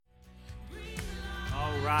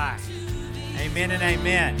right. Amen and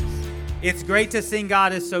amen. It's great to sing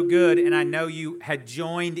God is so good, and I know you had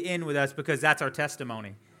joined in with us because that's our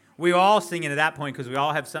testimony. We all singing at that point because we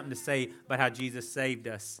all have something to say about how Jesus saved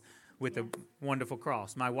us with a wonderful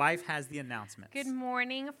cross. My wife has the announcements. Good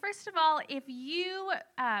morning. First of all, if you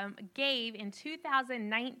gave in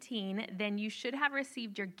 2019, then you should have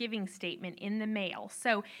received your giving statement in the mail.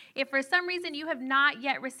 So if for some reason you have not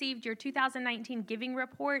yet received your 2019 giving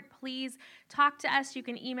report, please talk to us. You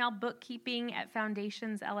can email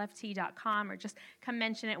bookkeeping@foundationslft.com or just come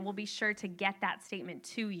mention it, and we'll be sure to get that statement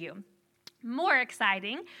to you. More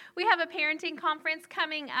exciting, we have a parenting conference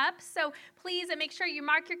coming up, so please make sure you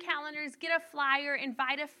mark your calendars, get a flyer,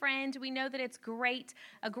 invite a friend. We know that it's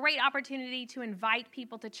a great opportunity to invite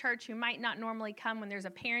people to church who might not normally come when there's a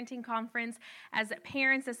parenting conference. As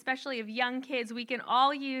parents, especially of young kids, we can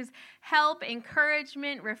all use help,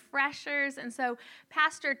 encouragement, refreshers, and so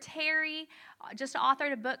Pastor Terry just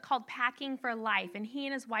authored a book called Packing for Life, and he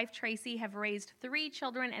and his wife Tracy have raised 3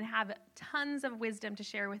 children and have tons of wisdom to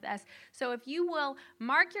share with us. So if you will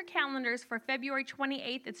mark your calendars for February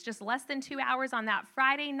 28th, it's just less than 2 hours on that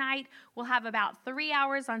Friday night. We'll have about 3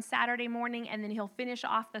 hours on Saturday morning, and then he'll finish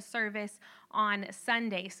off the service on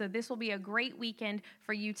Sunday. So this will be a great weekend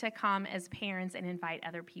for you to come as parents and invite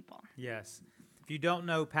other people. Yes. If you don't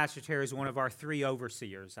know, Pastor Terry is one of our 3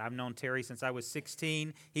 overseers. I've known Terry since I was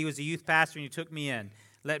 16. He was a youth pastor, and he took me in.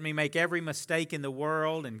 Let me make every mistake in the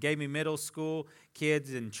world and gave me middle school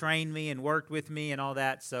kids and trained me and worked with me and all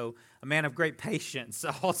that. So a man of great patience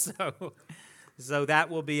also. So that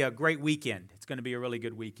will be a great weekend. It's going to be a really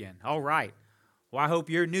good weekend. All right. Well, I hope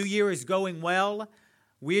your new year is going well.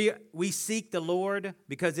 We seek the Lord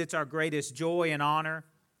because it's our greatest joy and honor.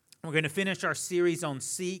 We're going to finish our series on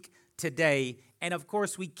Seek today. And of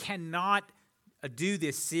course, we cannot do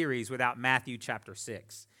this series without Matthew chapter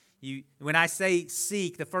 6. When I say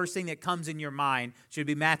seek, the first thing that comes in your mind should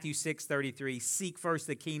be Matthew 6:33. Seek first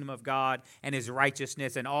the kingdom of God and his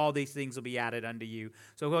righteousness, and all these things will be added unto you.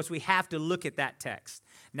 So, of course, we have to look at that text.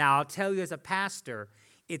 Now, I'll tell you as a pastor,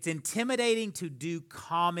 it's intimidating to do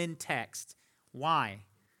common text. Why?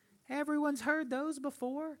 Everyone's heard those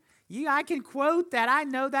before. I can quote that. I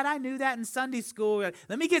know that. I knew that in Sunday school.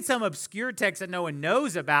 Let me get some obscure text that no one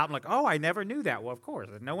knows about. I'm like, oh, I never knew that. Well, of course.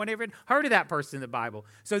 No one ever heard of that person in the Bible.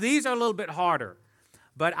 So these are a little bit harder.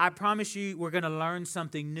 But I promise you, we're going to learn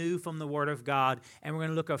something new from the Word of God, and we're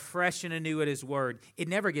going to look afresh and anew at His Word. It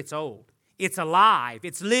never gets old. It's alive,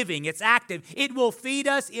 it's living, it's active. It will feed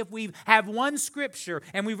us if we have one scripture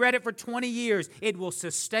and we've read it for 20 years. It will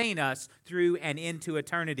sustain us through and into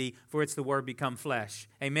eternity, for it's the Word become flesh.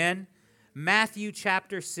 Amen? Matthew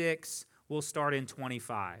chapter 6, we'll start in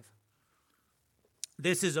 25.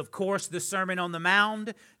 This is, of course, the Sermon on the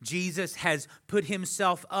Mount. Jesus has put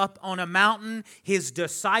himself up on a mountain, his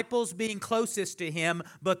disciples being closest to him,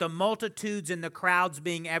 but the multitudes and the crowds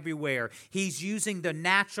being everywhere. He's using the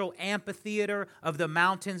natural amphitheater of the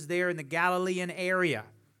mountains there in the Galilean area.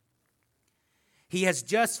 He has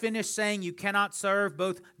just finished saying you cannot serve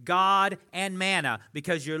both God and manna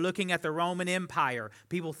because you're looking at the Roman Empire.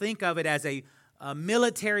 People think of it as a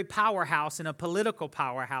military powerhouse and a political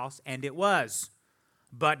powerhouse, and it was.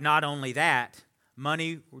 But not only that,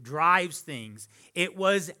 money drives things. It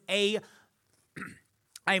was a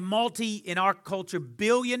in our culture,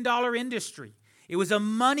 billion-dollar industry. It was a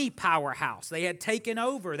money powerhouse. They had taken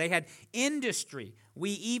over. They had industry. We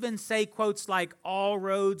even say quotes like, all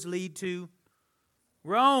roads lead to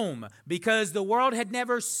Rome, because the world had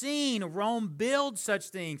never seen Rome build such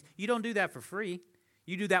things. You don't do that for free.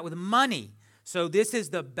 You do that with money. So this is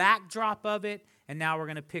the backdrop of it, and now we're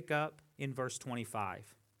going to pick up in verse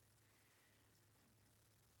 25.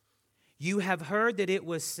 You have heard that it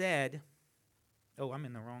was said, I'm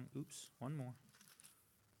in the wrong, one more.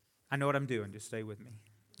 I know what I'm doing, just stay with me.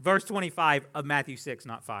 Verse 25 of Matthew 6,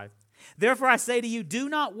 not 5. Therefore I say to you, do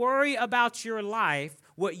not worry about your life,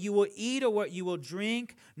 what you will eat or what you will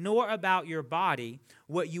drink, nor about your body,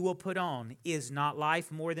 what you will put on. Is not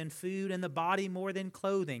life more than food, and the body more than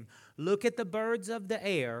clothing? Look at the birds of the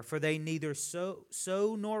air, for they neither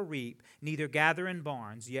sow nor reap, neither gather in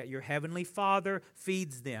barns, yet your heavenly Father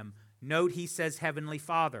feeds them. Note he says heavenly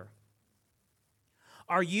Father.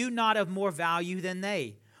 Are you not of more value than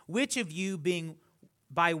they? Which of you, being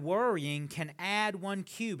by worrying, can add 1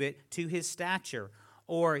 cubit to his stature?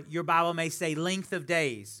 Or your Bible may say length of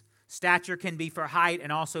days. Stature can be for height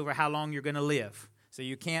and also for how long you're going to live. So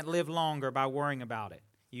you can't live longer by worrying about it.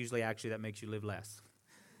 Usually, actually, that makes you live less.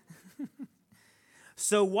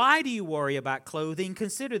 So why do you worry about clothing?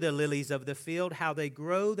 Consider the lilies of the field, how they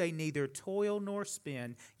grow. They neither toil nor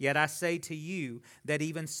spin. Yet I say to you that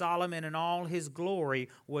even Solomon in all his glory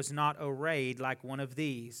was not arrayed like one of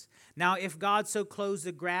these. Now if God so clothes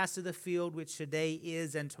the grass of the field, which today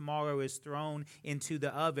is and tomorrow is thrown into the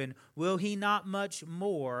oven, will he not much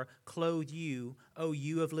more clothe you, O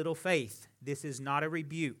you of little faith? This is not a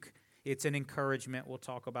rebuke. It's an encouragement. We'll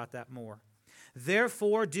talk about that more.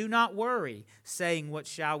 Therefore, do not worry, saying, what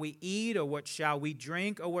shall we eat, or what shall we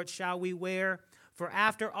drink, or what shall we wear? For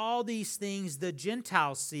after all these things the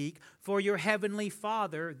Gentiles seek, for your heavenly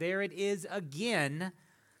Father, there it is again,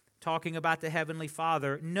 talking about the heavenly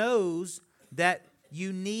Father, knows that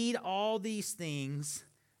you need all these things,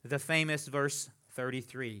 the famous verse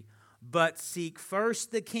 33. But seek first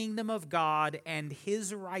the kingdom of God and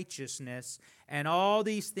his righteousness, and all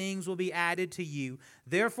these things will be added to you.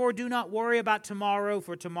 Therefore do not worry about tomorrow,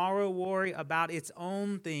 for tomorrow will worry about its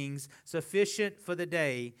own things. Sufficient for the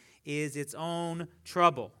day is its own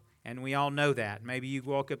trouble. And we all know that. Maybe you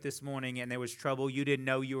woke up this morning and there was trouble you didn't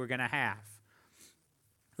know you were going to have.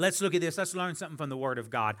 Let's look at this. Let's learn something from the Word of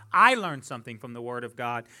God. I learned something from the Word of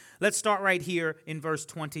God. Let's start right here in verse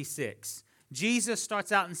 26. Jesus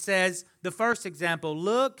starts out and says, the first example,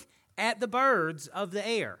 look at the birds of the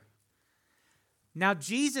air. Now,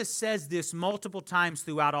 Jesus says this multiple times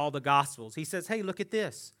throughout all the Gospels. He says, hey, look at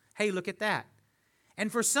this. Hey, look at that.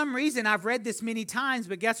 And for some reason, I've read this many times,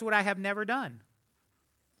 but guess what I have never done?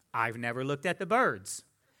 I've never looked at the birds.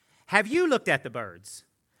 Have you looked at the birds?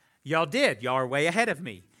 Y'all did. Y'all are way ahead of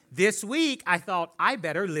me. This week, I thought, I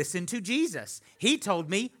better listen to Jesus. He told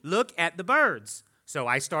me, look at the birds. So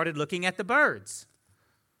I started looking at the birds.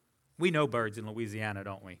 We know birds in Louisiana,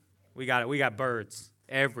 don't we? We got birds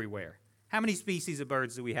everywhere. How many species of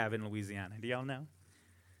birds do we have in Louisiana? Do y'all know?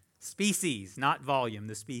 Species, not volume,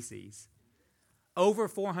 the species. Over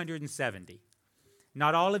 470.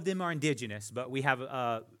 Not all of them are indigenous, but we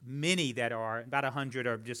have many that are, about 100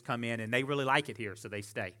 have just come in, and they really like it here, so they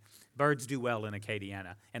stay. Birds do well in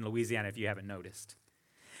Acadiana and Louisiana, if you haven't noticed.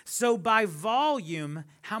 So by volume,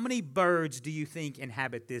 how many birds do you think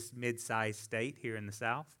inhabit this mid-sized state here in the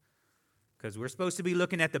South? Because we're supposed to be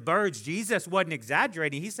looking at the birds. Jesus wasn't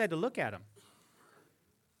exaggerating. He said to look at them.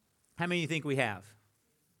 How many do you think we have?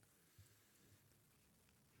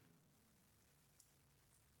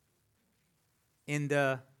 In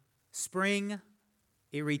the spring,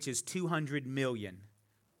 it reaches 200 million,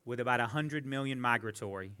 with about 100 million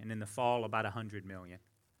migratory, and in the fall, about 100 million.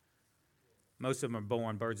 Most of them are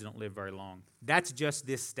born. Birds don't live very long. That's just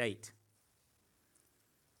this state.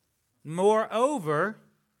 Moreover,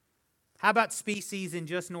 how about species in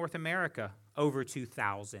just North America? Over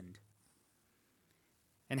 2,000.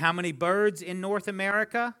 And how many birds in North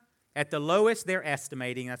America? At the lowest, they're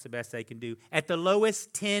estimating, that's the best they can do. At the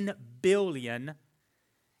lowest, 10 billion.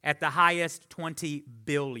 At the highest, 20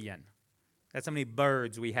 billion. That's how many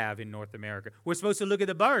birds we have in North America. We're supposed to look at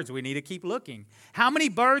the birds. We need to keep looking. How many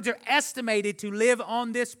birds are estimated to live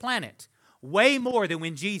on this planet? Way more than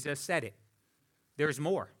when Jesus said it. There's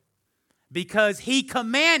more. Because he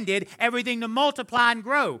commanded everything to multiply and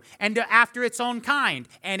grow and to after its own kind.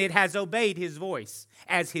 And it has obeyed his voice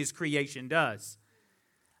as his creation does.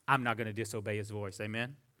 I'm not going to disobey his voice.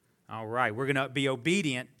 Amen? All right. We're going to be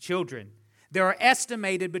obedient children. There are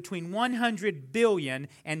estimated between 100 billion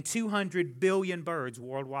and 200 billion birds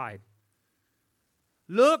worldwide.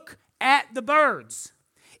 Look at the birds.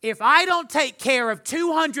 If I don't take care of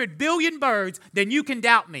 200 billion birds, then you can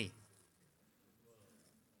doubt me.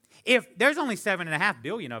 If there's only 7.5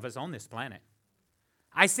 billion of us on this planet.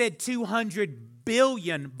 I said 200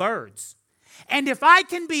 billion birds. And if I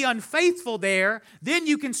can be unfaithful there, then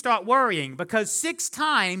you can start worrying, because 6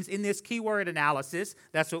 times in this keyword analysis,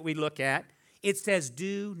 that's what we look at, it says,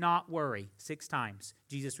 do not worry. 6 times.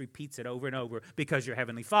 Jesus repeats it over and over, because your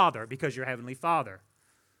heavenly Father, because your heavenly Father.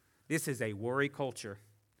 This is a worry culture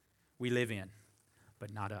we live in,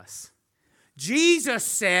 but not us. Jesus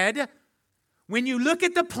said, when you look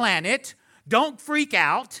at the planet, don't freak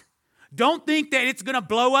out. Don't think that it's going to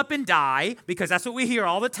blow up and die, because that's what we hear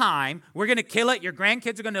all the time. We're going to kill it. Your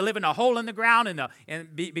grandkids are going to live in a hole in the ground in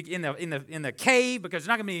the cave, because there's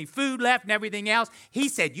not going to be any food left and everything else. He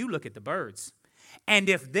said, you look at the birds. And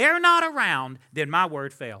if they're not around, then my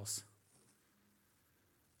word fails.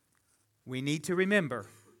 We need to remember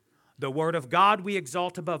the word of God we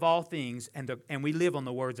exalt above all things, and we live on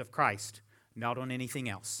the words of Christ, not on anything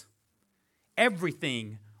else.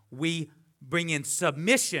 Everything we bring in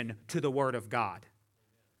submission to the Word of God.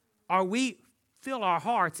 Or we fill our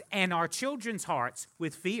hearts and our children's hearts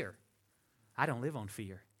with fear. I don't live on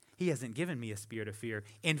fear. He hasn't given me a spirit of fear.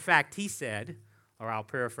 In fact, he said, Or I'll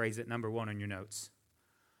paraphrase it, number 1 on your notes.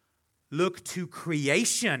 Look to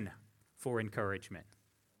creation for encouragement.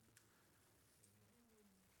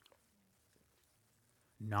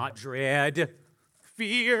 Not dread,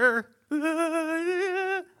 fear.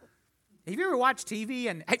 Have you ever watched TV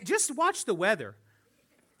and hey, just watch the weather?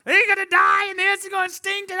 They're going to die and this is going to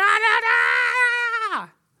stink.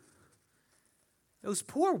 Those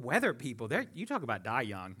poor weather people, you talk about die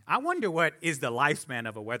young. I wonder what is the lifespan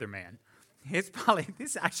of a weatherman. It's probably,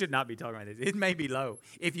 I should not be talking about this. It may be low.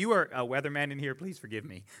 If you are a weatherman in here, please forgive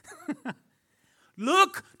me.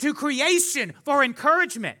 Look to creation for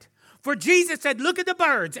encouragement. For Jesus said, look at the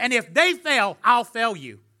birds, and if they fail, I'll fail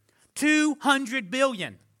you. 200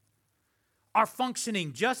 billion are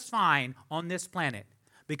functioning just fine on this planet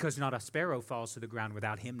because not a sparrow falls to the ground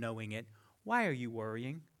without him knowing it. Why are you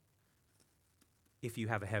worrying? If you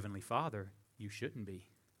have a heavenly Father, you shouldn't be.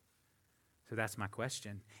 So that's my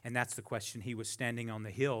question. And that's the question he was standing on the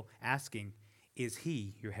hill asking. Is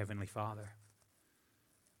he your heavenly Father?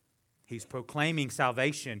 He's proclaiming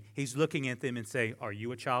salvation. He's looking at them and saying, are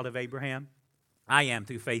you a child of Abraham? I am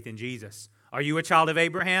through faith in Jesus. Are you a child of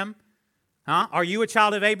Abraham? Huh? Are you a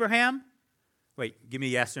child of Abraham? Wait, give me a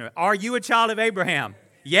yes or no. Are you a child of Abraham?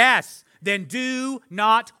 Yes. Then do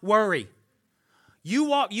not worry.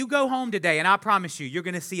 You go home today, and I promise you, you're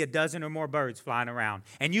going to see a dozen or more birds flying around.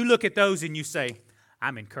 And you look at those and you say,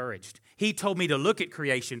 I'm encouraged. He told me to look at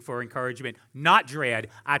creation for encouragement, not dread.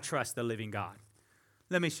 I trust the living God.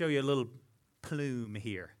 Let me show you a little plume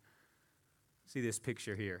here. See this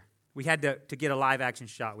picture here. We had to get a live action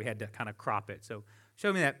shot, we had to kind of crop it. So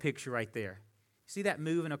show me that picture right there. See that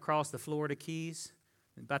moving across the Florida Keys?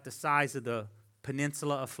 About the size of the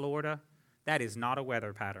peninsula of Florida? That is not a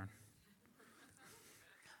weather pattern.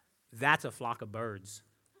 That's a flock of birds.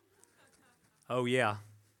 Oh, yeah.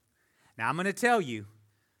 Now, I'm going to tell you,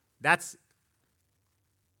 that's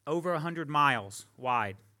over 100 miles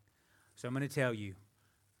wide. So I'm going to tell you,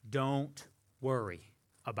 don't worry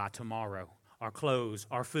about tomorrow, our clothes,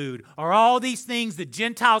 our food, or all these things the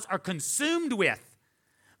Gentiles are consumed with.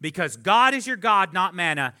 Because God is your God, not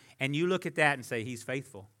manna. And you look at that and say, He's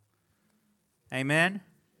faithful. Amen?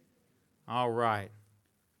 All right.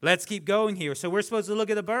 Let's keep going here. So we're supposed to look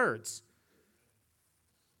at the birds.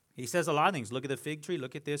 He says a lot of things. Look at the fig tree.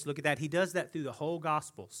 Look at this. Look at that. He does that through the whole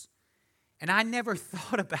Gospels. And I never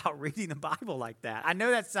thought about reading the Bible like that. I know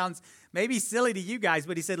that sounds maybe silly to you guys,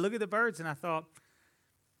 but he said, look at the birds. And I thought,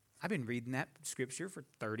 I've been reading that scripture for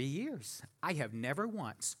 30 years. I have never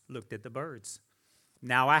once looked at the birds.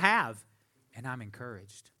 Now I have, and I'm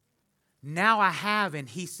encouraged. Now I have, and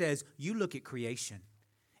he says, you look at creation,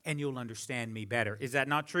 and you'll understand me better. Is that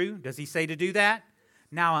not true? Does he say to do that?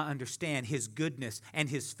 Now I understand his goodness and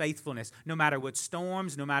his faithfulness. No matter what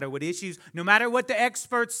storms, no matter what issues, no matter what the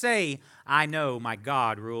experts say, I know my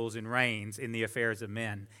God rules and reigns in the affairs of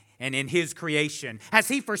men and in his creation. Has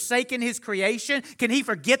he forsaken his creation? Can he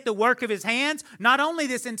forget the work of his hands? Not only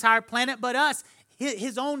this entire planet, but us,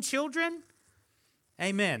 his own children?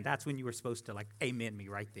 Amen. That's when you were supposed to amen me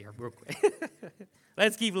right there real quick.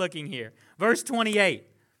 Let's keep looking here. Verse 28.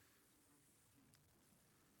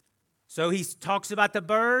 So he talks about the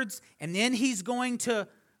birds, and then he's going to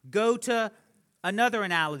go to another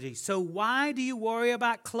analogy. So why do you worry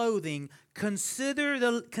about clothing? Consider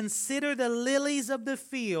the lilies of the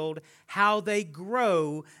field, how they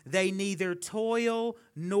grow. They neither toil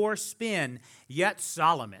nor spin. Yet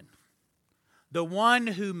Solomon, the one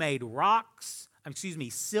who made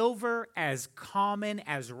silver as common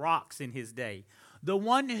as rocks in his day, the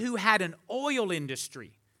one who had an oil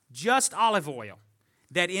industry, just olive oil,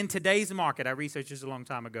 that in today's market, I researched this a long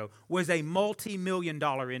time ago, was a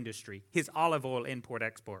multi-million-dollar industry, his olive oil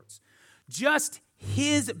import-exports. Just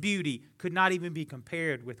his beauty could not even be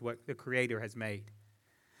compared with what the Creator has made.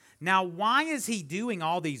 Now, why is he doing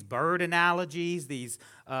all these bird analogies, these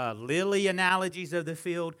lily analogies of the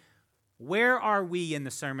field? Where are we in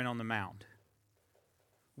the Sermon on the Mount?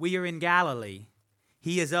 We are in Galilee.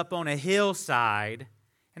 He is up on a hillside,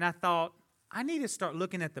 and I thought, I need to start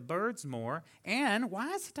looking at the birds more. And why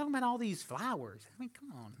is he talking about all these flowers? I mean,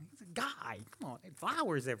 come on. He's a guy. Come on.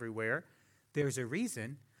 Flowers everywhere. There's a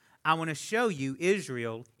reason. I want to show you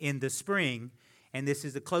Israel in the spring. And this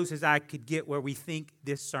is the closest I could get where we think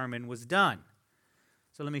this sermon was done.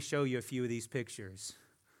 So let me show you a few of these pictures.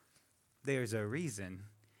 There's a reason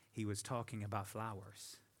he was talking about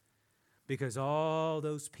flowers. Because all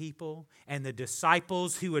those people and the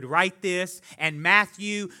disciples who would write this and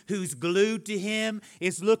Matthew, who's glued to him,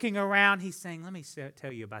 is looking around. He's saying, let me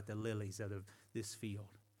tell you about the lilies of this field.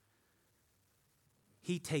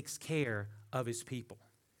 He takes care of his people.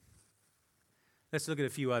 Let's look at a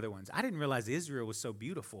few other ones. I didn't realize Israel was so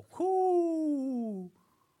beautiful. Whoo!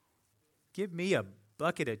 Give me a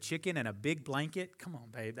bucket of chicken and a big blanket. Come on,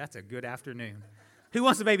 babe. That's a good afternoon. Who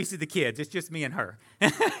wants to babysit the kids? It's just me and her.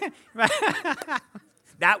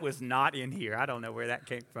 That was not in here. I don't know where that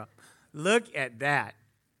came from. Look at that.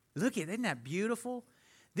 Isn't that beautiful?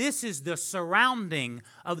 This is the surrounding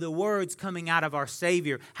of the words coming out of our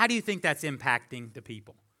Savior. How do you think that's impacting the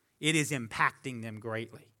people? It is impacting them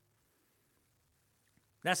greatly.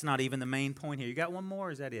 That's not even the main point here. You got one more,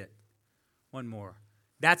 or is that it? One more.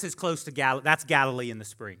 That's as close to Galilee. That's Galilee in the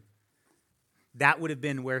spring. That would have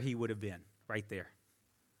been where he would have been, right there.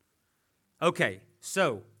 Okay,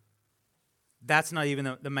 so that's not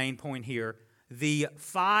even the main point here. The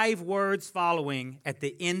 5 words following at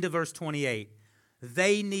the end of verse 28,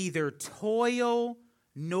 they neither toil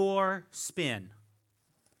nor spin.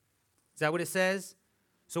 Is that what it says?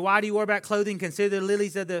 So why do you worry about clothing? Consider the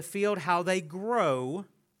lilies of the field, how they grow.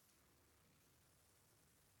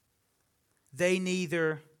 They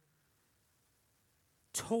neither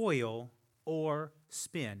toil or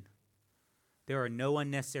spin. There are no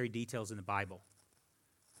unnecessary details in the Bible.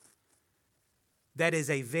 That is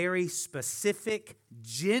a very specific,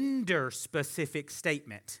 gender-specific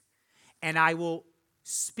statement. And I will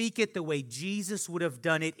speak it the way Jesus would have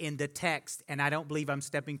done it in the text, and I don't believe I'm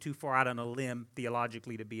stepping too far out on a limb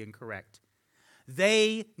theologically to be incorrect.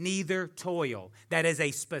 They neither toil. That is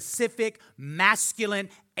a specific, masculine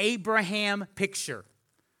Abraham picture.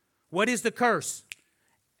 What is the curse?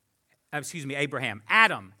 Abraham.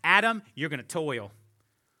 Adam, you're going to toil.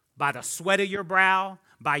 By the sweat of your brow,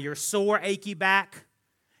 by your sore, achy back,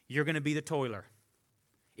 you're going to be the toiler.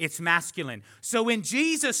 It's masculine. So when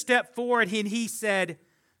Jesus stepped forward and he said,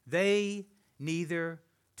 they neither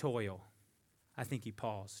toil, I think he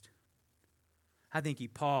paused. I think he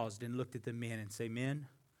paused and looked at the men and said, men,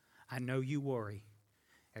 I know you worry.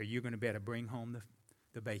 Are you going to be able to bring home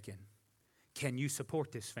the bacon? Can you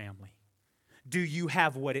support this family? Do you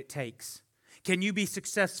have what it takes? Can you be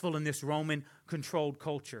successful in this Roman-controlled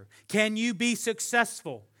culture? Can you be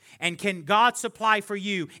successful? And can God supply for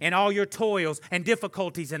you in all your toils and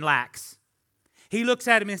difficulties and lacks? He looks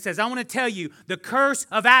at him and says, I want to tell you, the curse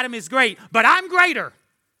of Adam is great, but I'm greater.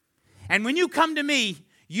 And when you come to me,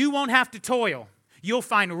 you won't have to toil. You'll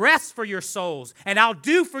find rest for your souls. And I'll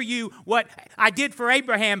do for you what I did for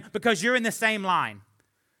Abraham because you're in the same line.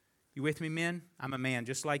 You with me, men? I'm a man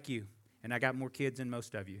just like you. And I got more kids than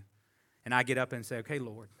most of you. And I get up and say, okay,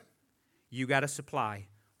 Lord, you got to supply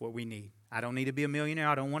what we need. I don't need to be a millionaire.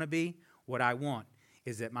 I don't want to be. What I want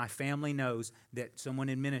is that my family knows that someone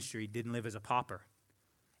in ministry didn't live as a pauper.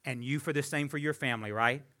 And you for the same for your family,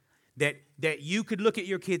 right? That you could look at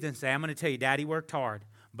your kids and say, I'm going to tell you, Daddy worked hard,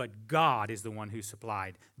 but God is the one who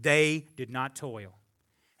supplied. They did not toil.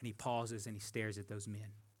 And he pauses and he stares at those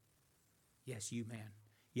men. Yes, you, man.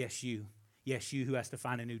 Yes, you. Yes, you who has to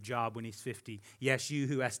find a new job when he's 50. Yes, you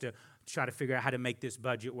who has to try to figure out how to make this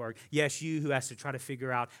budget work. Yes, you who has to try to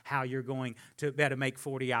figure out how you're going to better make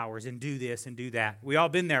 40 hours and do this and do that. We all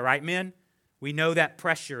been there, right, men? We know that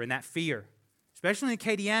pressure and that fear, especially in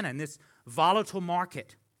Acadiana, in this volatile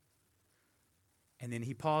market. And then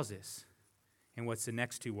he pauses. And what's the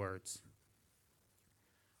next 2 words?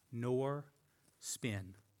 Nor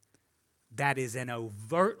spin. That is an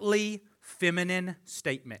overtly feminine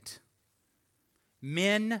statement.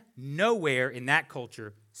 Men nowhere in that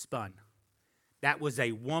culture spun. That was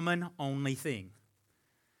a woman-only thing.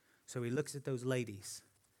 So he looks at those ladies,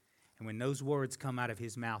 and when those words come out of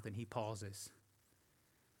his mouth and he pauses,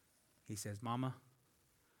 he says, Mama,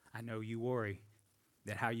 I know you worry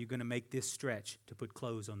that how are you going to make this stretch to put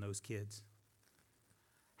clothes on those kids?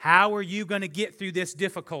 How are you going to get through this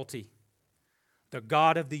difficulty? The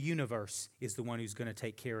God of the universe is the one who's going to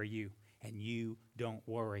take care of you, and you don't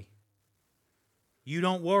worry. You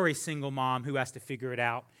don't worry, single mom who has to figure it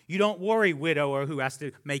out. You don't worry, widower who has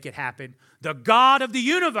to make it happen. The God of the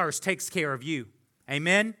universe takes care of you.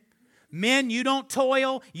 Amen? Men, you don't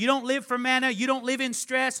toil. You don't live for manna. You don't live in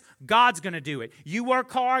stress. God's going to do it. You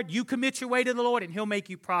work hard. You commit your way to the Lord, and He'll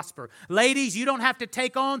make you prosper. Ladies, you don't have to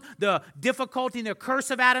take on the difficulty and the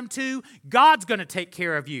curse of Adam too. God's going to take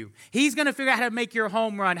care of you. He's going to figure out how to make your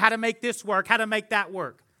home run, how to make this work, how to make that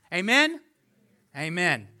work. Amen?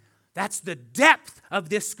 Amen. That's the depth of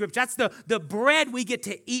this scripture. That's the bread we get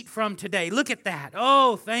to eat from today. Look at that.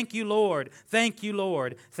 Oh, thank you, Lord. Thank you,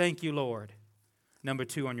 Lord. Thank you, Lord. Number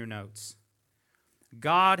 2 on your notes.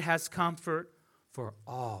 God has comfort for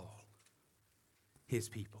all His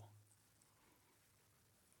people.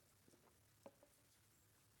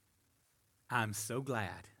 I'm so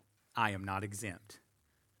glad I am not exempt.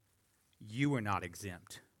 You are not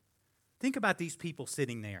exempt Think about these people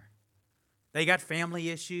sitting there. They got family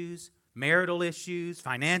issues, marital issues,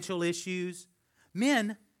 financial issues.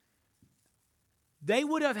 Men, they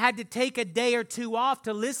would have had to take a day or two off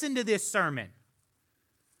to listen to this sermon.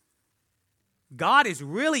 God is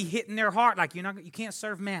really hitting their heart like, you can't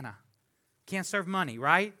serve manna. Can't serve money,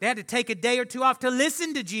 right? They had to take a day or two off to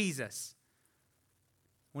listen to Jesus.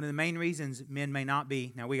 One of the main reasons men may not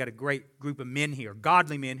be, now we got a great group of men here,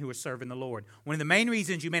 godly men who are serving the Lord. One of the main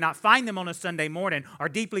reasons you may not find them on a Sunday morning or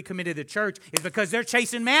deeply committed to church is because they're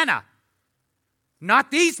chasing manna.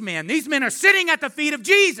 Not these men. These men are sitting at the feet of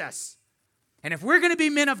Jesus. And if we're going to be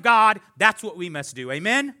men of God, that's what we must do.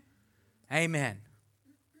 Amen? Amen.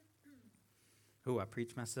 Ooh, I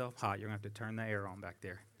preached myself hot. You're going to have to turn the air on back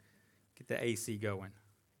there. Get the AC going.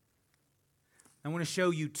 I want to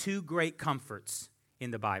show you two great comforts in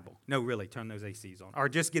the Bible. No, really, turn those ACs on. Or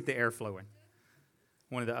just get the air flowing.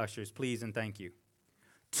 One of the ushers, please and thank you.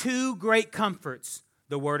 Two great comforts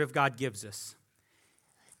the Word of God gives us.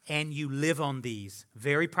 And you live on these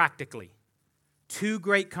very practically. Two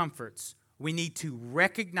great comforts we need to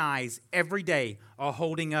recognize every day are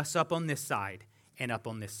holding us up on this side and up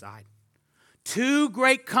on this side. Two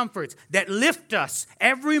great comforts that lift us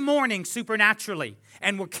every morning supernaturally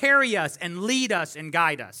and will carry us and lead us and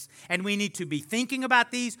guide us. And we need to be thinking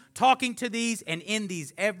about these, talking to these, and in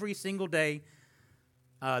these every single day.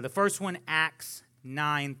 The first one, Acts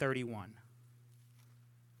 9:31.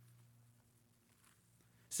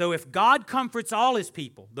 So if God comforts all His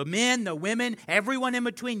people, the men, the women, everyone in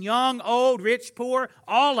between, young, old, rich, poor,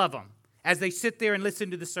 all of them, as they sit there and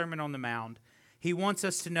listen to the Sermon on the Mount, He wants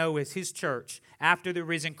us to know as His church, after the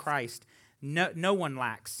risen Christ, no one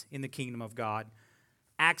lacks in the kingdom of God.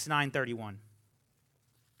 Acts 9:31.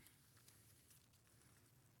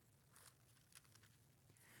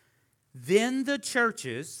 Then the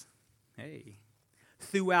churches,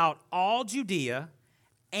 throughout all Judea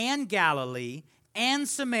and Galilee and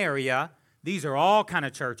Samaria, these are all kind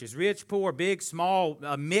of churches, rich, poor, big, small,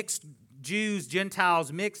 mixed, Jews,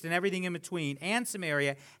 Gentiles, mixed, and everything in between, and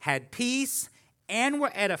Samaria, had peace and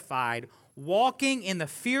were edified, walking in the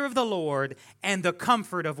fear of the Lord and the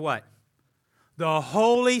comfort of what? The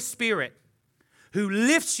Holy Spirit, who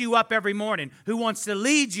lifts you up every morning, who wants to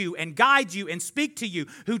lead you and guide you and speak to you,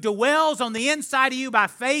 who dwells on the inside of you by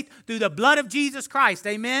faith through the blood of Jesus Christ.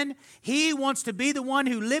 Amen? He wants to be the one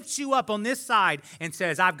who lifts you up on this side and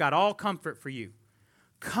says, I've got all comfort for you.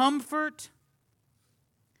 Comfort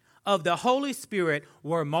of the Holy Spirit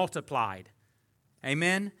were multiplied.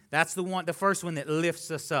 Amen? That's the first one that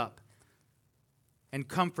lifts us up and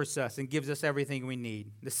comforts us and gives us everything we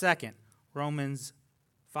need. The second, Romans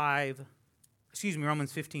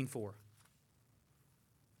 15:4.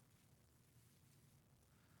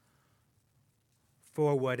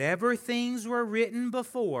 For whatever things were written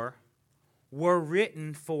before were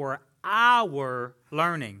written for our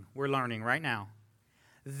learning. We're learning right now.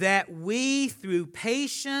 That we, through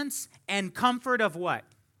patience and comfort of what?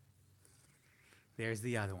 There's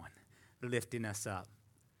the other one, lifting us up.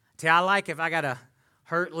 I like if I got a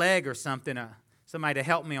hurt leg or something, somebody to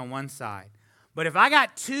help me on one side. But if I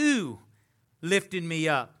got two lifting me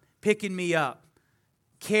up, picking me up,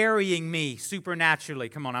 carrying me supernaturally,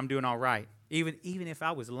 come on, I'm doing all right. Even if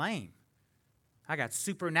I was lame, I got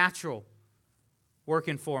supernatural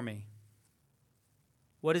working for me.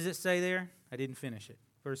 What does it say there? I didn't finish it.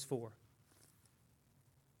 Verse 4.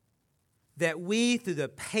 That we, through the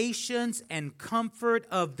patience and comfort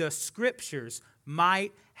of the Scriptures,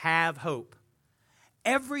 might have hope.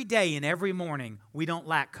 Every day and every morning, we don't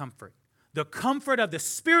lack comfort. The comfort of the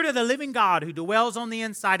Spirit of the living God who dwells on the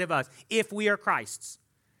inside of us, if we are Christ's.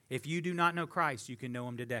 If you do not know Christ, you can know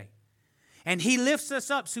Him today. And He lifts us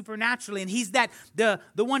up supernaturally, and He's the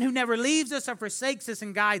one who never leaves us or forsakes us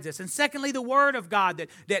and guides us. And secondly, the Word of God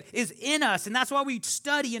that is in us, and that's why we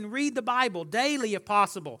study and read the Bible daily if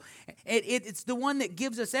possible. It's the one that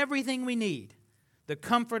gives us everything we need, the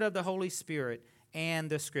comfort of the Holy Spirit and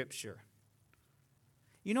the Scripture.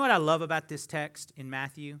 You know what I love about this text in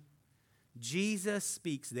Matthew? Jesus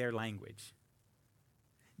speaks their language.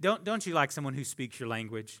 Don't you like someone who speaks your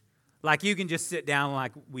language? Like you can just sit down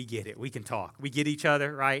like, we get it. We can talk. We get each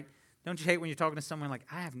other, right? Don't you hate when you're talking to someone like,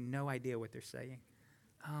 I have no idea what they're saying?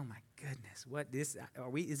 Oh my goodness.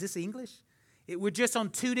 Is this English? We're just on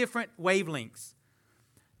two different wavelengths.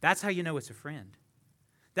 That's how you know it's a friend.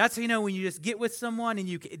 That's how you know when you just get with someone and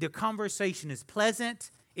the conversation is pleasant,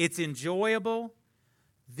 it's enjoyable.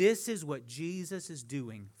 This is what Jesus is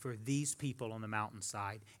doing for these people on the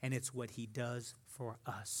mountainside, and it's what He does for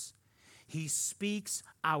us. He speaks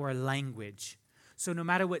our language. So no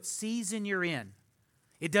matter what season you're in,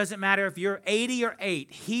 It doesn't matter if you're 80 or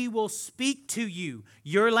 8. He will speak to you,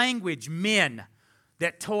 your language, men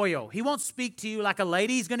that toil. He won't speak to you like a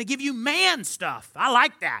lady. He's going to give you man stuff. I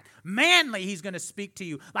like that. Manly, he's going to speak to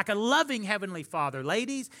you like a loving heavenly Father.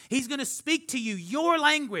 Ladies, he's going to speak to you your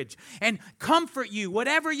language and comfort you,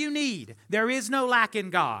 whatever you need. There is no lack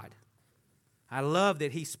in God. I love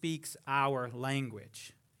that he speaks our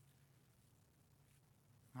language.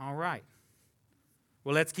 All right.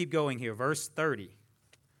 Well, let's keep going here. Verse 30.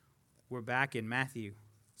 We're back in Matthew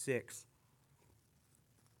 6.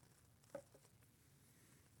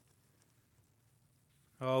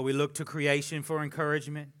 Oh, we look to creation for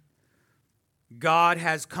encouragement. God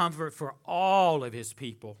has comfort for all of his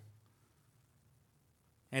people.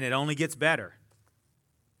 And it only gets better.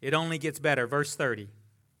 It only gets better. Verse 30.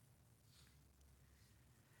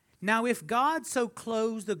 Now, if God so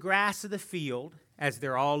clothes the grass of the field, as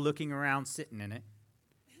they're all looking around sitting in it,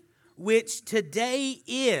 which today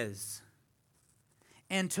is,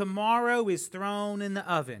 and tomorrow is thrown in the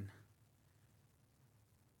oven.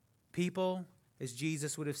 People, as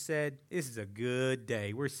Jesus would have said, this is a good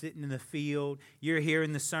day. We're sitting in the field. You're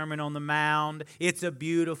hearing the Sermon on the Mount. It's a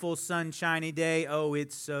beautiful, sunshiny day. Oh,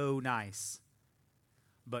 it's so nice.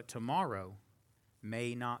 But tomorrow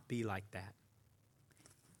may not be like that.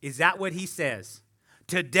 Is that what he says?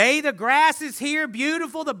 Today the grass is here,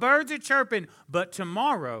 beautiful, the birds are chirping, but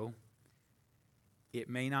tomorrow it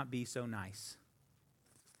may not be so nice.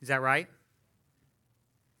 Is that right?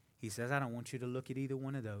 He says, I don't want you to look at either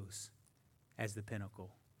one of those as the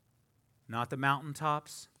pinnacle. Not the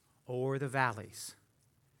mountaintops or the valleys.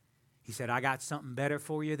 He said, I got something better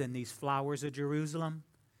for you than these flowers of Jerusalem.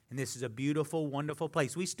 And this is a beautiful, wonderful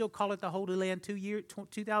place. We still call it the Holy Land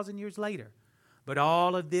 2,000 years later. But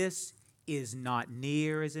all of this is not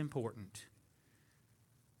near as important.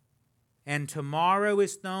 And tomorrow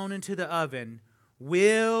is thrown into the oven.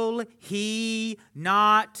 Will he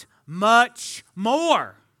not much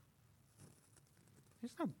more?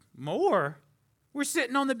 There's no more. We're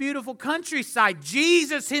sitting on the beautiful countryside.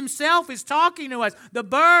 Jesus himself is talking to us. The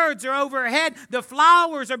birds are overhead. The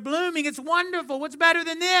flowers are blooming. It's wonderful. What's better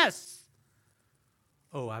than this?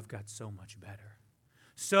 Oh, I've got so much better.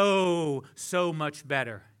 So much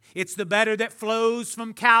better. It's the better that flows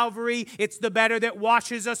from Calvary. It's the better that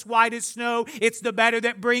washes us white as snow. It's the better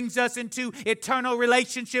that brings us into eternal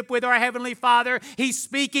relationship with our Heavenly Father. He's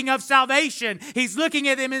speaking of salvation. He's looking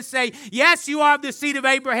at them and saying, yes, you are of the seed of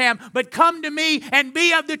Abraham, but come to me and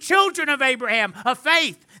be of the children of Abraham, of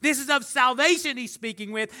faith. This is of salvation he's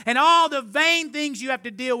speaking with. And all the vain things you have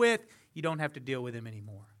to deal with, you don't have to deal with them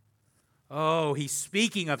anymore. Oh, he's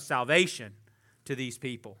speaking of salvation to these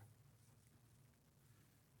people.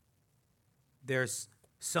 There's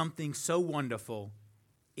something so wonderful,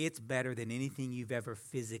 it's better than anything you've ever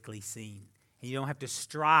physically seen. And you don't have to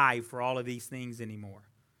strive for all of these things anymore.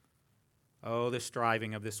 Oh, the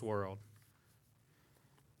striving of this world.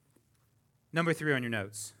 Number 3 on your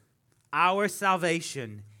notes. Our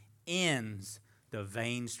salvation ends the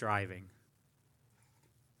vain striving.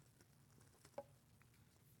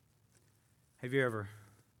 Have you ever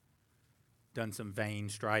done some vain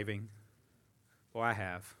striving? Well, I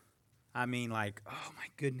have. I mean, like, oh my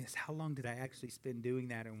goodness, how long did I actually spend doing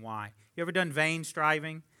that and why? You ever done vain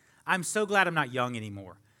striving? I'm so glad I'm not young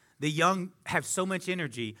anymore. The young have so much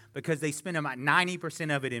energy because they spend about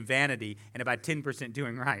 90% of it in vanity and about 10%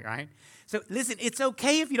 doing right? So listen, it's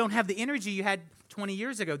okay if you don't have the energy you had 20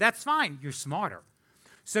 years ago. That's fine. You're smarter.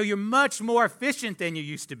 So you're much more efficient than you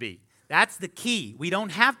used to be. That's the key. We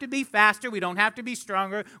don't have to be faster. We don't have to be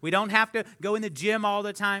stronger. We don't have to go in the gym all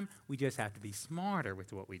the time. We just have to be smarter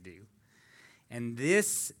with what we do. And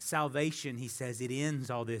this salvation, he says, it ends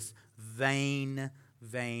all this vain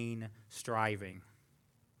striving.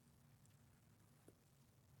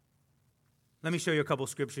 Let me show you a couple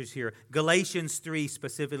scriptures here. Galatians 3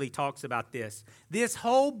 specifically talks about this. This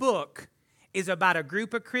whole book is about a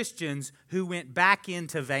group of Christians who went back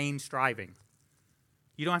into vain striving.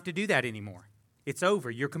 You don't have to do that anymore. It's over.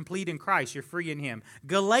 You're complete in Christ. You're free in Him.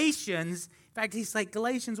 Galatians, in fact, he's like,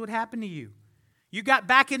 Galatians, what happened to you? You got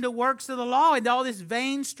back into works of the law and all this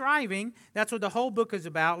vain striving. That's what the whole book is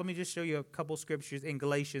about. Let me just show you a couple scriptures in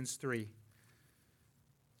Galatians 3.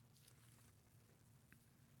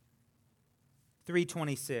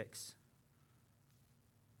 3:26.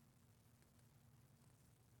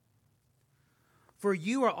 For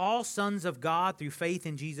you are all sons of God through faith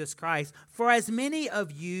in Jesus Christ. For as many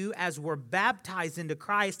of you as were baptized into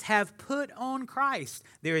Christ have put on Christ.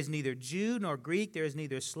 There is neither Jew nor Greek. There is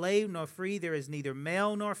neither slave nor free. There is neither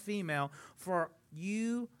male nor female. For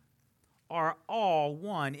you are all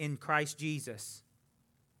one in Christ Jesus.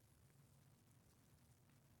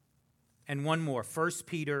 And one more, 1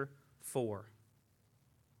 Peter 4.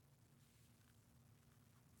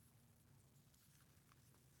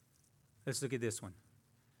 Let's look at this one.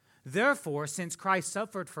 Therefore, since Christ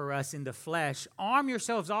suffered for us in the flesh, arm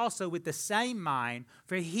yourselves also with the same mind,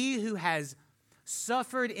 for he who has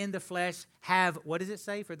suffered in the flesh have, what does it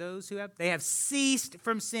say for those who have? They have ceased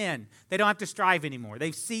from sin. They don't have to strive anymore.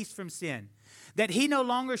 They've ceased from sin. That he no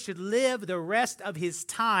longer should live the rest of his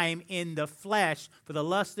time in the flesh for the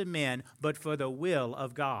lust of men, but for the will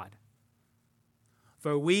of God.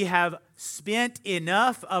 For we have spent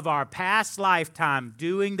enough of our past lifetime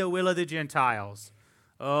doing the will of the Gentiles.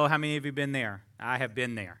 Oh, how many of you have been there? I have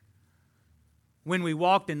been there. When we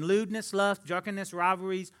walked in lewdness, lust, drunkenness,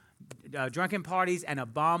 rivalries, drunken parties, and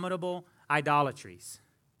abominable idolatries.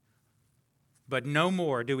 But no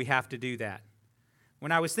more do we have to do that.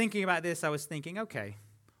 When I was thinking about this, I was thinking, okay,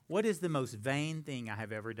 what is the most vain thing I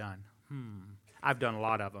have ever done? I've done a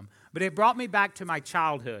lot of them. But it brought me back to my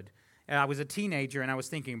childhood. I was a teenager, and I was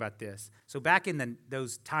thinking about this. So back in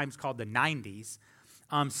those times called the 90s,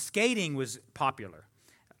 skating was popular.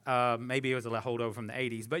 Maybe it was a holdover from the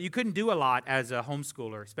 80s, but you couldn't do a lot as a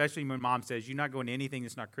homeschooler, especially when mom says you're not going to anything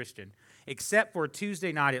that's not Christian, except for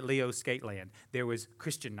Tuesday night at Leo's Skateland. There was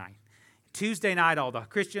Christian night. Tuesday night, all the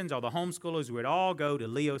Christians, all the homeschoolers would all go to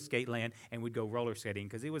Leo's Skateland and would go roller skating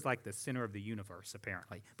because it was like the center of the universe,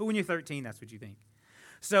 apparently. But when you're 13, that's what you think.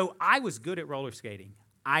 So I was good at roller skating.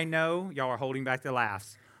 I know y'all are holding back the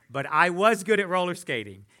laughs, but I was good at roller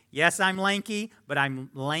skating. Yes, I'm lanky, but I'm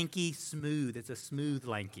lanky smooth. It's a smooth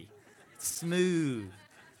lanky. Smooth.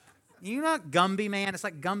 You know Gumby Man? It's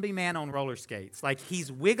like Gumby Man on roller skates. Like he's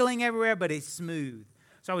wiggling everywhere, but it's smooth.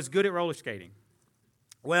 So I was good at roller skating.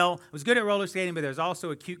 Well, I was good at roller skating, but there's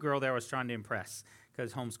also a cute girl there I was trying to impress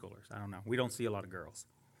because homeschoolers. I don't know. We don't see a lot of girls.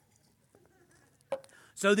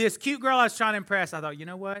 So this cute girl I was trying to impress, I thought, you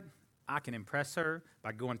know what? I can impress her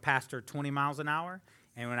by going past her 20 miles an hour.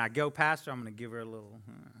 And when I go past her, I'm going to give her a little.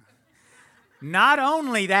 Not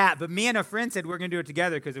only that, but me and a friend said we're going to do it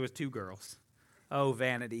together because it was two girls. Oh,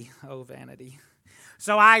 vanity. Oh, vanity.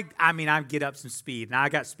 So I get up some speed. Now I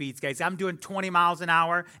got speed skates. I'm doing 20 miles an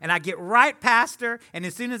hour, and I get right past her. And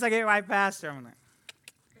as soon as I get right past her, I'm like,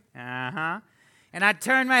 And I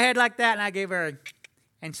turned my head like that, and I gave her,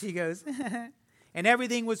 and she goes, and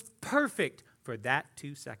everything was perfect for that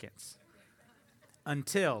 2 seconds.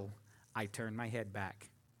 Until I turned my head back.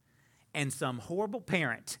 And some horrible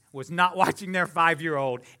parent was not watching their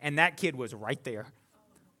 5-year-old, and that kid was right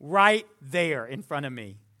there in front of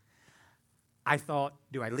me. I thought,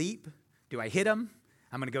 do I leap? Do I hit him?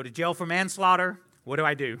 I'm going to go to jail for manslaughter. What do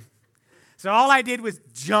I do? So all I did was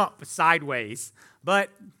jump sideways,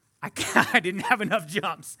 but I didn't have enough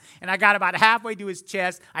jumps. And I got about halfway to his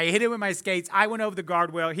chest. I hit him with my skates. I went over the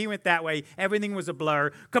guardrail. He went that way. Everything was a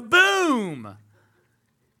blur. Kaboom!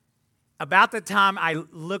 About the time I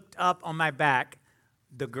looked up on my back,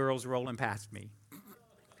 the girl's rolling past me.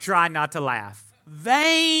 Try not to laugh.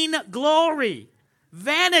 Vain glory.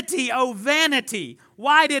 Vanity, oh vanity.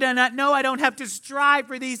 Why did I not know I don't have to strive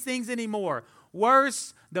for these things anymore?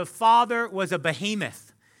 Worse, the father was a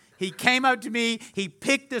behemoth. He came up to me. He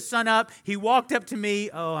picked the son up. He walked up to me.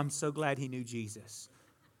 Oh, I'm so glad he knew Jesus.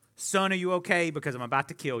 Son, are you okay? Because I'm about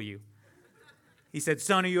to kill you. He said,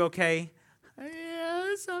 son, are you okay?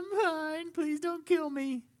 Yes, I'm fine. Please don't kill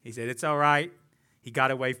me. He said, it's all right. He got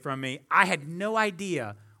away from me. I had no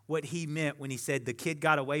idea what he meant when he said the kid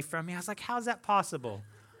got away from me. I was like, how's that possible?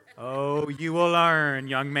 Oh, you will learn,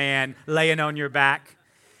 young man, laying on your back.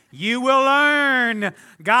 You will learn.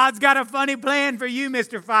 God's got a funny plan for you,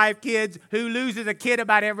 Mr. 5 Kids, who loses a kid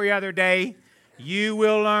about every other day. You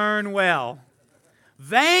will learn well.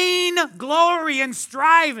 Vain glory and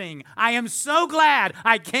striving. I am so glad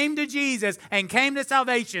I came to Jesus and came to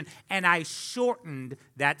salvation, and I shortened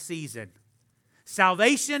that season.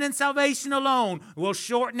 Salvation and salvation alone will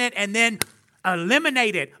shorten it and then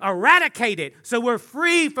eliminate it, eradicate it, so we're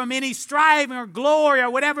free from any striving or glory or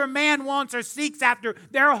whatever man wants or seeks after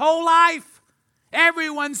their whole life.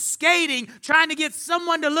 Everyone's skating, trying to get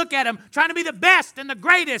someone to look at them, trying to be the best and the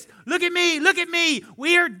greatest. Look at me, look at me.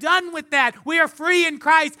 We are done with that. We are free in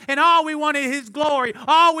Christ, and all we want is His glory.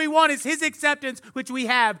 All we want is His acceptance, which we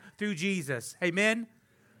have through Jesus. Amen?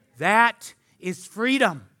 That is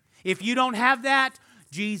freedom. If you don't have that,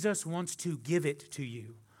 Jesus wants to give it to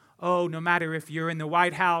you. Oh, no matter if you're in the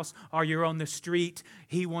White House or you're on the street,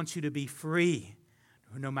 He wants you to be free,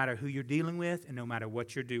 no matter who you're dealing with and no matter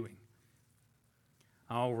what you're doing.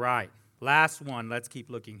 All right, last one. Let's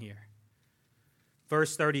keep looking here.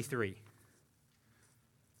 Verse 33.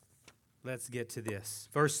 Let's get to this.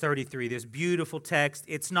 Verse 33, this beautiful text.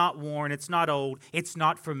 It's not worn, it's not old, it's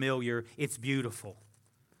not familiar, it's beautiful.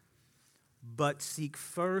 But seek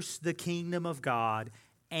first the kingdom of God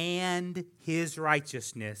and his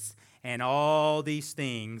righteousness, and all these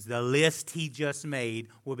things, the list he just made,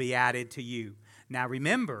 will be added to you. Now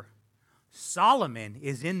remember, Solomon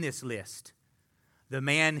is in this list. The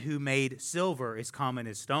man who made silver is common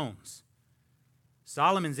as stones.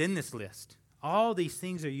 Solomon's in this list. All these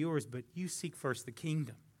things are yours, but you seek first the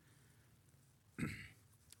kingdom.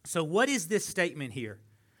 So what is this statement here?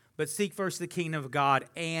 But seek first the kingdom of God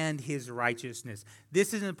and his righteousness.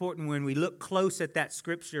 This is important when we look close at that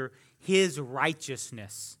scripture, his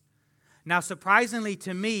righteousness. Now, surprisingly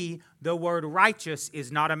to me, the word righteous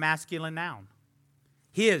is not a masculine noun.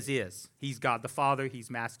 His is. He's God the Father,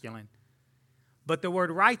 he's masculine. But the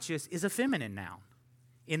word righteous is a feminine noun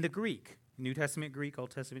in the Greek. New Testament Greek, Old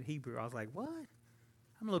Testament Hebrew. I was like, what?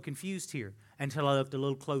 I'm a little confused here until I looked a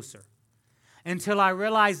little closer. Until I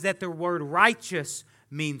realized that the word righteous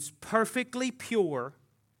means perfectly pure,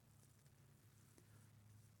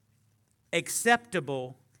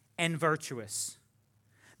 acceptable, and virtuous.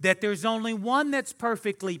 That there's only one that's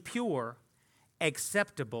perfectly pure,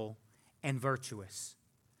 acceptable, and virtuous.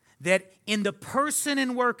 That in the person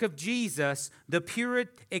and work of Jesus, the pure,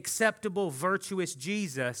 acceptable, virtuous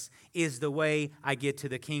Jesus is the way I get to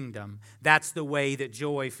the kingdom. That's the way that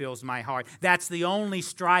joy fills my heart. That's the only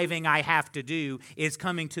striving I have to do, is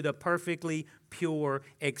coming to the perfectly pure,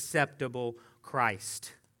 acceptable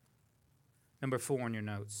Christ. Number 4 in your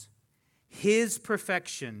notes. His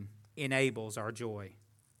perfection enables our joy.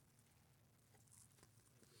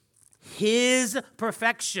 His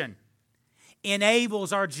perfection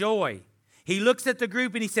enables our joy. He looks at the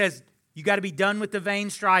group and he says, you got to be done with the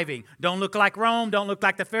vain striving. Don't look like Rome. Don't look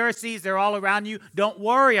like the Pharisees. They're all around you. Don't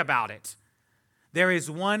worry about it. There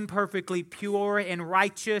is one perfectly pure and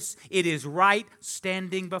righteous. It is right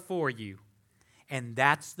standing before you. And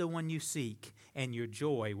that's the one you seek, and your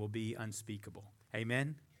joy will be unspeakable.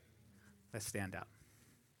 Amen? Let's stand up.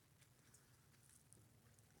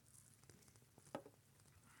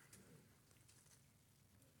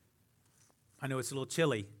 I know it's a little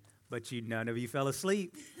chilly, but none of you fell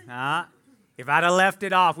asleep. If I'd have left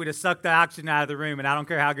it off, we'd have sucked the oxygen out of the room, and I don't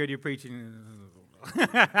care how good you're preaching.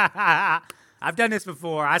 I've done this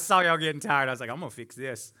before. I saw y'all getting tired. I was like, I'm going to fix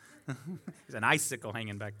this. There's an icicle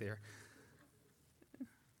hanging back there.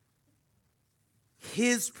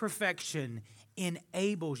 His perfection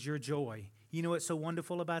enables your joy. You know what's so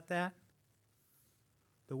wonderful about that?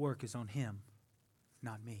 The work is on him,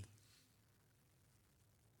 not me.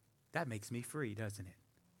 That makes me free, doesn't it?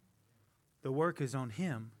 The work is on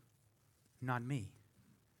him, not me.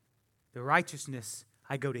 The righteousness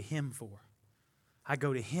I go to him for. I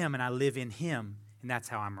go to him and I live in him, and that's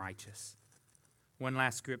how I'm righteous. One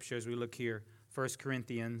last scripture as we look here, 1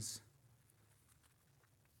 Corinthians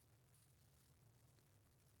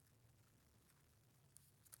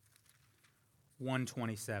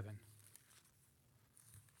 1:27.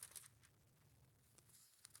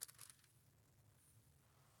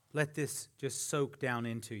 Let this just soak down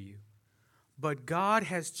into you. But God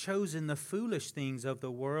has chosen the foolish things of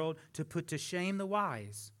the world to put to shame the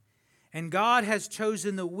wise. And God has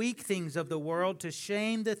chosen the weak things of the world to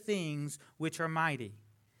shame the things which are mighty.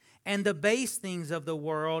 And the base things of the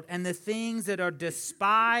world and the things that are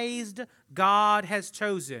despised, God has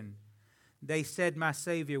chosen. They said my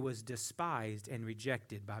Savior was despised and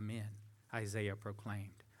rejected by men, Isaiah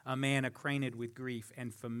proclaimed. A man acquainted with grief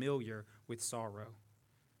and familiar with sorrow.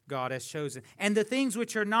 God has chosen. And the things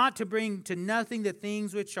which are not, to bring to nothing the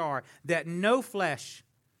things which are, that no flesh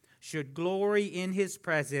should glory in his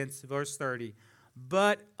presence. Verse 30.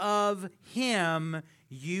 But of him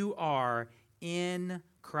you are in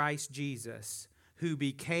Christ Jesus, who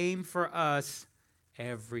became for us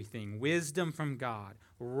everything. Wisdom from God,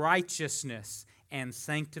 righteousness and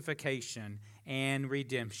sanctification and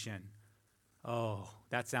redemption. Oh,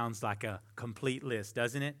 that sounds like a complete list,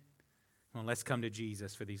 doesn't it? Well, let's come to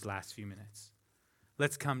Jesus for these last few minutes.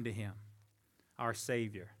 Let's come to him, our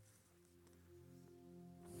Savior.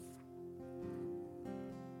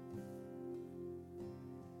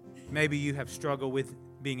 Maybe you have struggled with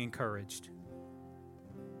being encouraged.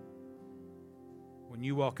 When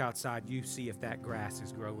you walk outside, you see if that grass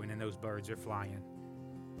is growing and those birds are flying.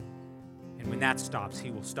 And when that stops,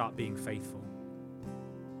 he will stop being faithful.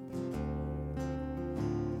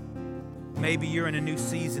 Maybe you're in a new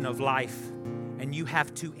season of life and you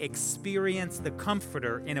have to experience the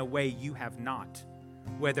Comforter in a way you have not.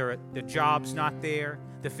 Whether the job's not there,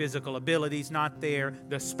 the physical ability's not there,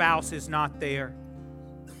 the spouse is not there.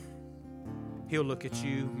 He'll look at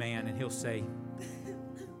you, man, and he'll say,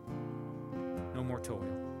 no more toil.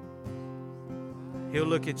 He'll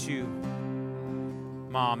look at you,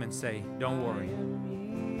 mom, and say, don't worry,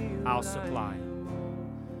 I'll supply.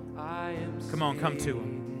 Come on, come to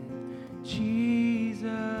him. Jesus'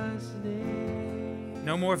 name.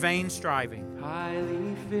 No more vain striving.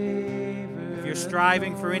 Highly favored. If you're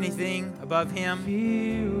striving for anything above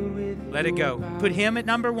him, let it go. Put him at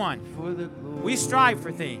number one. We strive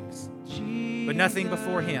for things, but nothing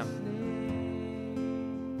before him.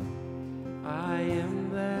 I am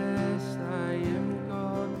blessed, I am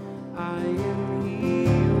gone, I am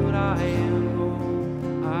healed, I am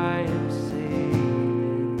whole, I am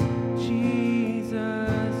saved in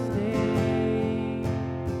Jesus' name.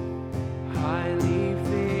 Highly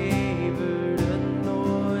favored,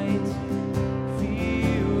 anointed,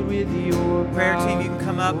 filled with your Prayer power. team, you can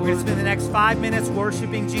come up. We're going to spend the next 5 minutes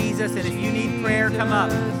worshiping Jesus. And if you need prayer, come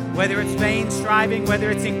up. Whether it's vain striving,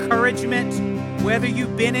 whether it's encouragement, whether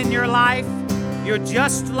you've been in your life, you're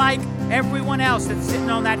just like everyone else that's sitting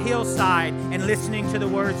on that hillside and listening to the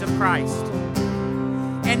words of Christ.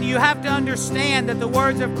 And you have to understand that the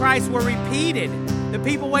words of Christ were repeated. The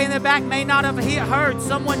people way in the back may not have heard.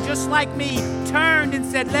 Someone just like me turned and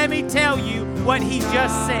said, let me tell you what he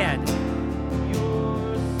just said.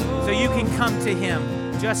 So you can come to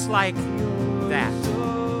him just like that.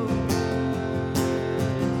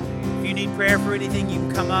 If you need prayer for anything, you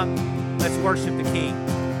can come up. Let's worship the King.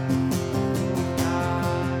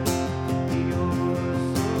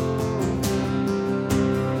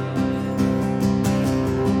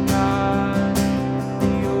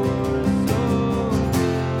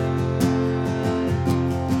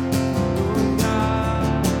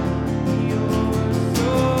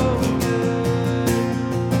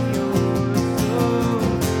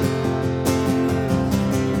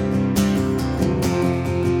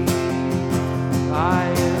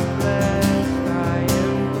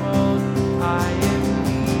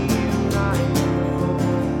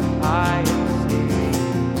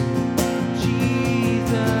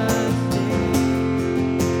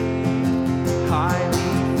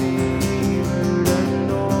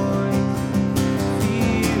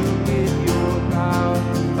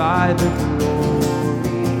 By the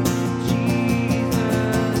glory,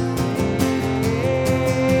 Jesus' name.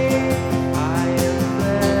 I am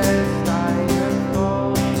blessed, I am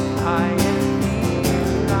called, I am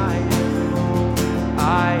healed, I am whole, I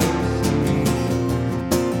am saved.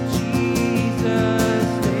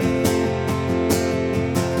 Jesus' name.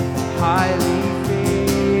 Highly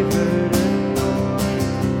favored, anointed,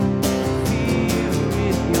 filled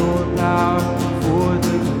with your power for the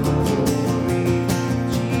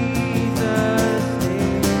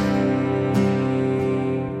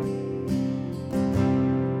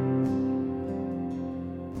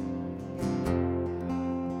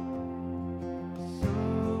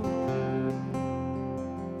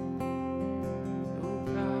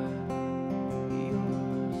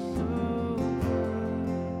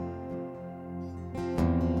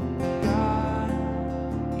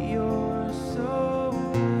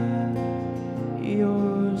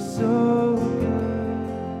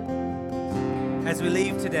As we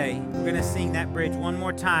leave today, we're going to sing that bridge one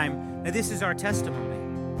more time. Now, this is our testimony.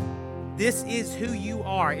 This is who you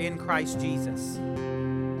are in Christ Jesus.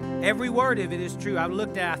 Every word of it is true. I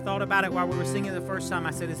thought about it while we were singing the first time.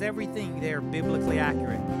 I said, is everything there biblically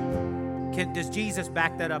accurate? Does Jesus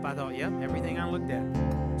back that up? I thought, yep, everything I looked at.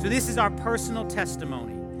 So this is our personal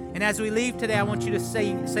testimony. And as we leave today, I want you to say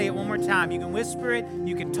it one more time. You can whisper it,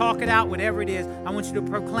 you can talk it out, whatever it is. I want you to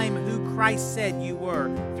proclaim who Christ said you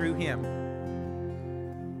were through him.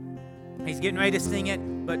 He's getting ready to sing it,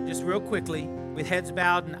 but just real quickly, with heads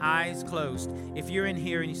bowed and eyes closed. If you're in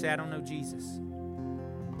here and you say, I don't know Jesus.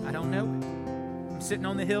 I don't know him. I'm sitting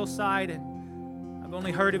on the hillside and I've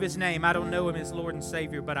only heard of his name. I don't know him as Lord and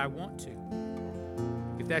Savior, but I want to.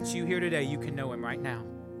 If that's you here today, you can know him right now.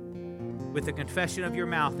 With the confession of your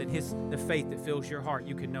mouth and the faith that fills your heart,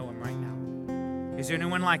 you can know him right now. Is there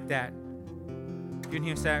anyone like that? You're in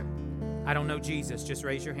here and say, I don't know Jesus. Just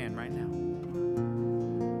raise your hand right now.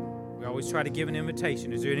 We always try to give an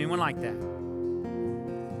invitation. Is there anyone like that?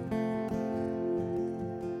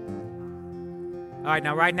 All right,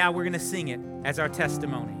 right now we're going to sing it as our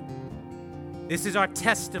testimony. This is our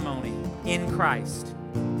testimony in Christ.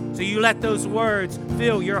 So you let those words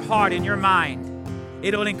fill your heart and your mind.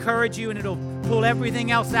 It'll encourage you and it'll pull everything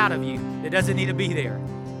else out of you that doesn't need to be there.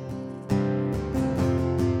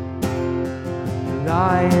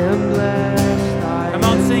 I am blessed. Come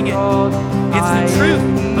on, sing it. It's the truth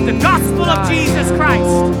of the gospel of Jesus Christ.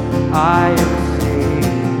 I am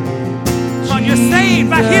saved. Come on, on, you're saved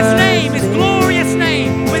by His name, His glorious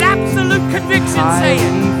name, with absolute conviction. Say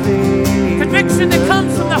it. Conviction that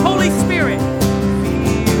comes from the Holy Spirit.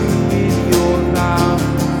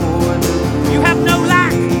 You have no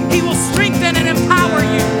lack. He will strengthen and empower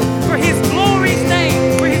you for His glory's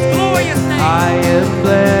name, for His glorious name. I am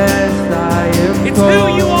blessed, I am It's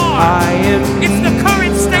who you are. I am It's the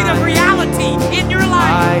current state of reality in your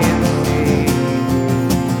life. I am saved.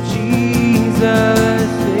 Jesus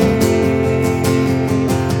name.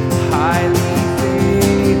 Highly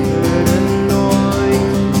favored,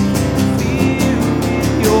 anointed, filled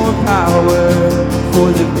with your power for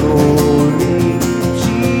the glory.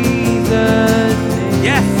 Jesus name.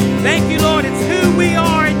 Yes, thank you, Lord. It's who we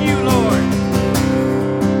are in you, Lord.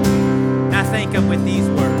 Now thank Him with these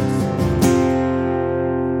words.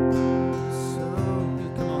 So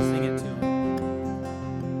good. Come on, sing it to Him.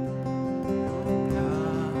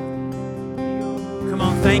 Come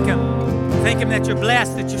on, thank Him. Thank Him that you're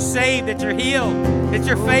blessed, that you're saved, that you're healed, that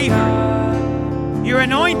you're favored. You're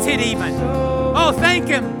anointed even. Oh, thank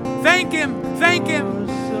Him. Thank Him. Thank Him.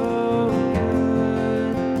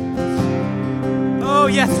 Oh,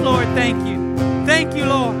 yes, Lord, thank you. Thank you,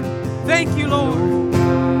 Lord. Thank you, Lord.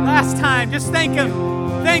 Last time, just thank Him.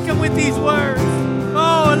 Thank Him with these words.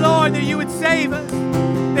 Oh, Lord, that you would save us,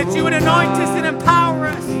 that you would anoint us and empower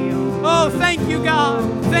us. Oh, thank you, God.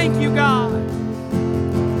 Thank you, God.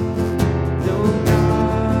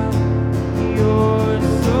 You're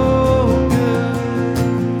so good.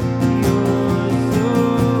 You're so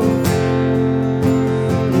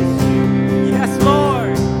good. Yes,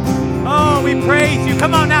 Lord. Oh, we praise you.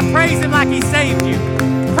 Come on now, praise Him like He saved you.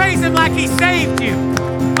 Praise Him like He saved you.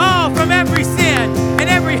 Oh, from every sin and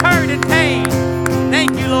every hurt and pain.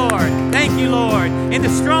 Thank you, Lord. Thank you, Lord. In the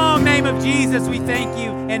strong name of Jesus, we thank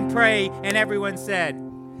you and pray. And everyone said,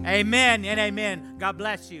 amen and amen. God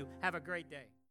bless you. Have a great day.